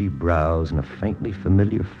with bushy brows and a faintly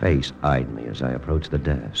familiar face eyed me as I approached the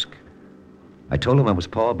desk. I told him I was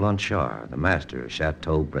Paul Blanchard, the master of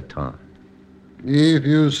Chateau Breton. If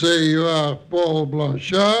you say you are Paul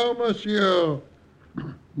Blanchard, monsieur,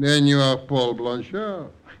 then you are Paul Blanchard.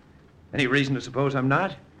 Any reason to suppose I'm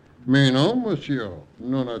not? Mais non, monsieur,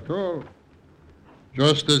 none at all.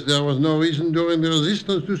 Just as there was no reason during the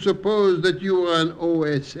resistance to suppose that you were an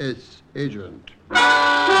OSS agent. I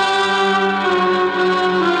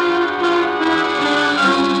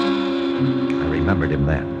remembered him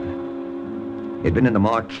then. He'd been in the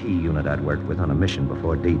Marquis unit I'd worked with on a mission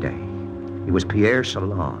before D-Day. He was Pierre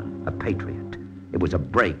Salon, a patriot. It was a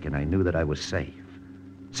break, and I knew that I was safe.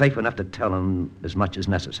 Safe enough to tell him as much as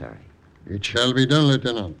necessary. It shall be done,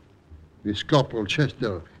 Lieutenant. This Corporal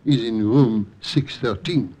Chester is in room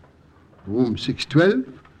 613. Room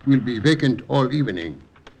 612 will be vacant all evening.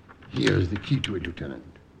 Here's the key to it, Lieutenant.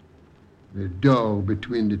 The door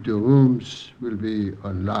between the 2 rooms will be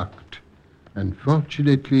unlocked. And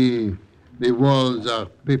fortunately, the walls are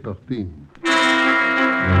paper-thin.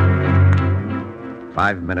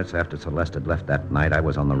 5 minutes after Celeste had left that night, I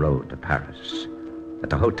was on the road to Paris. At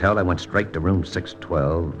the hotel, I went straight to room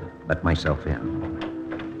 612, let myself in.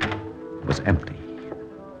 It was empty,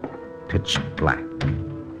 pitch black.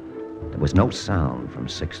 There was no sound from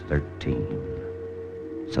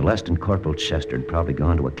 613. Celeste and Corporal Chester had probably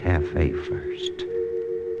gone to a cafe first.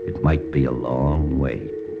 It might be a long wait.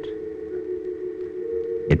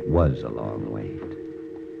 It was a long wait,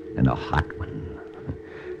 and a hot one.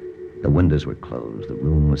 The windows were closed. The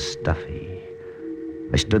room was stuffy.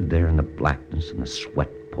 I stood there in the blackness, and the sweat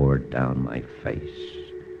poured down my face.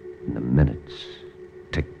 And the minutes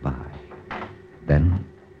ticked by. Then,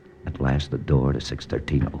 at last, the door to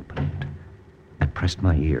 613 opened. I pressed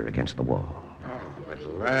my ear against the wall. Oh, at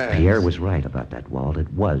last. Pierre was right about that wall.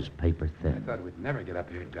 It was paper thin. I thought we'd never get up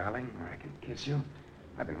here, darling, where I can kiss you.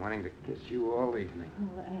 I've been wanting to kiss you all evening.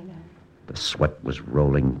 Oh, Alan. The sweat was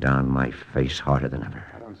rolling down my face harder than ever.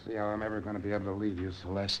 I don't see how I'm ever going to be able to leave you,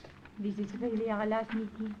 Celeste. This is really our last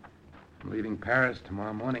meeting. I'm leaving Paris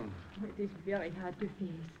tomorrow morning. It is very hard to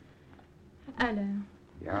face. Alan.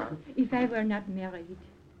 Yeah? If I were not married,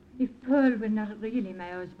 if Paul were not really my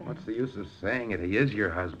husband. What's the use of saying it? He is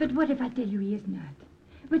your husband. But what if I tell you he is not?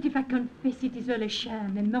 What if I confess it is all a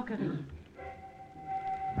sham, a mockery?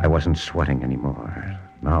 I wasn't sweating anymore.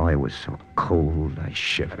 Now I was so cold I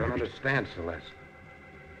shivered. I don't understand, Celeste.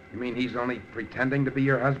 You mean he's only pretending to be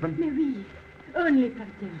your husband? Oui, only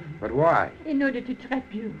pretending. But why? In order to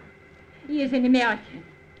trap you. He is an American,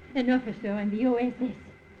 an officer in the OSS.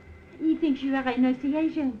 He thinks you are a Nazi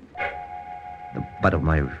agent. The butt of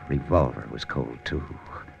my revolver was cold, too.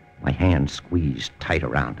 My hand squeezed tight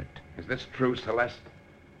around it. Is this true, Celeste?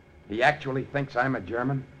 He actually thinks I'm a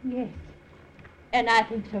German? Yes. And I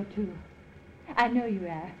think so, too. I know you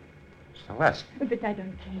are. Celeste. But I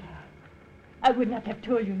don't care. I would not have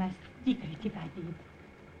told you my secret if I did.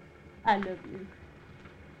 I love you.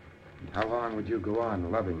 How long would you go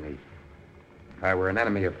on loving me if I were an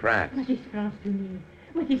enemy of France? What is France to me?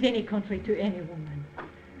 What is any country to any woman?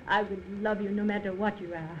 I would love you no matter what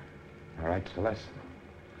you are. All right, Celeste.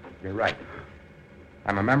 You're right.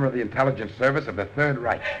 I'm a member of the intelligence service of the Third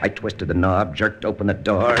Reich. I twisted the knob, jerked open the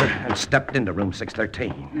door, and stepped into room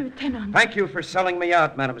 613. Lieutenant. Thank you for selling me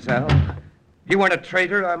out, mademoiselle. If you weren't a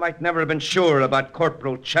traitor, I might never have been sure about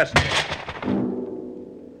Corporal Chester.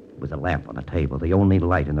 There was a lamp on the table, the only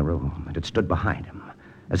light in the room, and it stood behind him.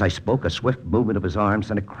 As I spoke, a swift movement of his arm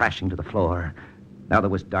sent it crashing to the floor. Now there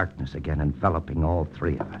was darkness again, enveloping all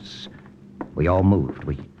 3 of us. We all moved.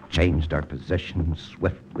 We changed our position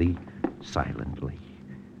swiftly, silently.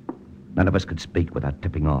 None of us could speak without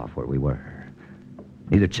tipping off where we were.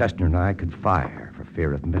 Neither Chester nor I could fire for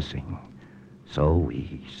fear of missing. So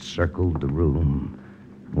we circled the room.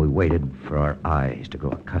 We waited for our eyes to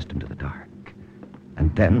grow accustomed to the dark.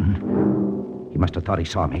 And then, he must have thought he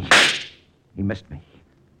saw me. He missed me.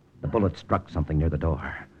 The bullet struck something near the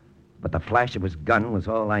door. But the flash of his gun was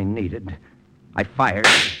all I needed. I fired.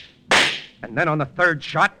 And then on the third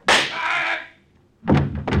shot...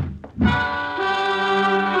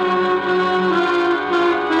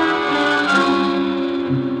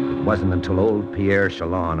 It wasn't until old Pierre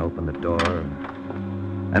Chalon opened the door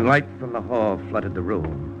and light from the hall flooded the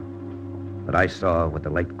room that I saw what the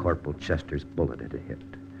late Corporal Chester's bullet had hit.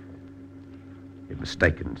 He'd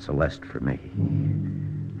mistaken Celeste for me.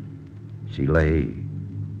 She lay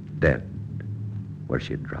dead where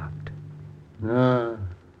she had dropped. Ah,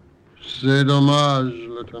 c'est dommage,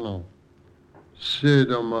 Lieutenant. C'est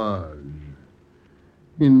dommage.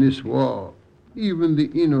 In this war, even the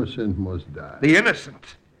innocent must die. The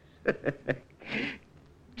innocent?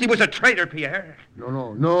 She was a traitor, Pierre.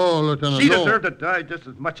 No, Lieutenant, She no. deserved to die just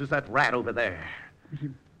as much as that rat over there.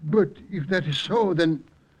 But if that is so, then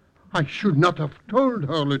I should not have told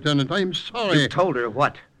her, Lieutenant. I am sorry. You told her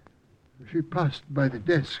what? She passed by the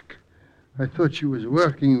desk. I thought she was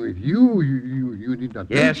working with you. You did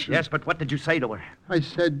not mention. Yes, but what did you say to her? I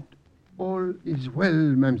said, all is well,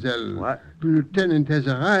 mademoiselle. What? The lieutenant has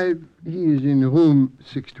arrived. He is in room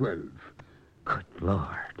 612. Good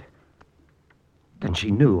Lord. Then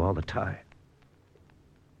she knew all the time.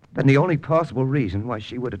 Then the only possible reason why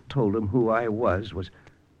she would have told him who I was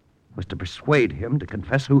to persuade him to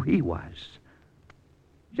confess who he was.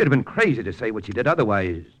 She'd have been crazy to say what she did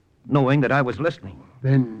otherwise, knowing that I was listening.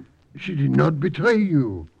 Then she did not betray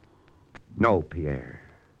you. No, Pierre.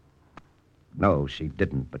 No, she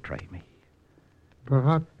didn't betray me.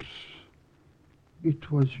 Perhaps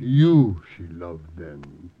it was you she loved then,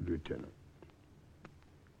 Lieutenant.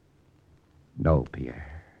 No,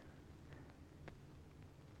 Pierre.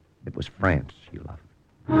 It was France she loved.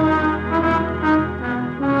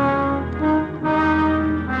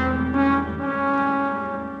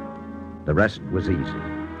 The rest was easy.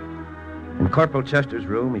 In Corporal Chester's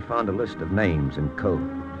room, he found a list of names and code.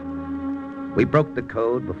 We broke the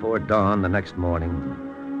code before dawn the next morning.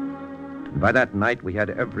 And by that night, we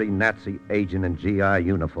had every Nazi agent in GI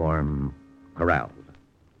uniform corralled.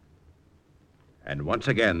 And once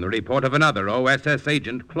again, the report of another OSS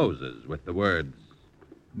agent closes with the words,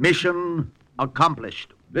 Mission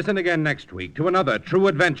accomplished. Listen again next week to another true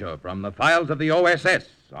adventure from the files of the OSS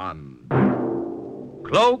on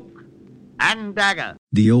Cloak and Dagger.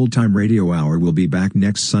 The Old Time Radio Hour will be back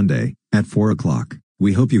next Sunday at 4 o'clock.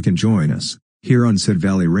 We hope you can join us here on Sid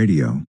Valley Radio.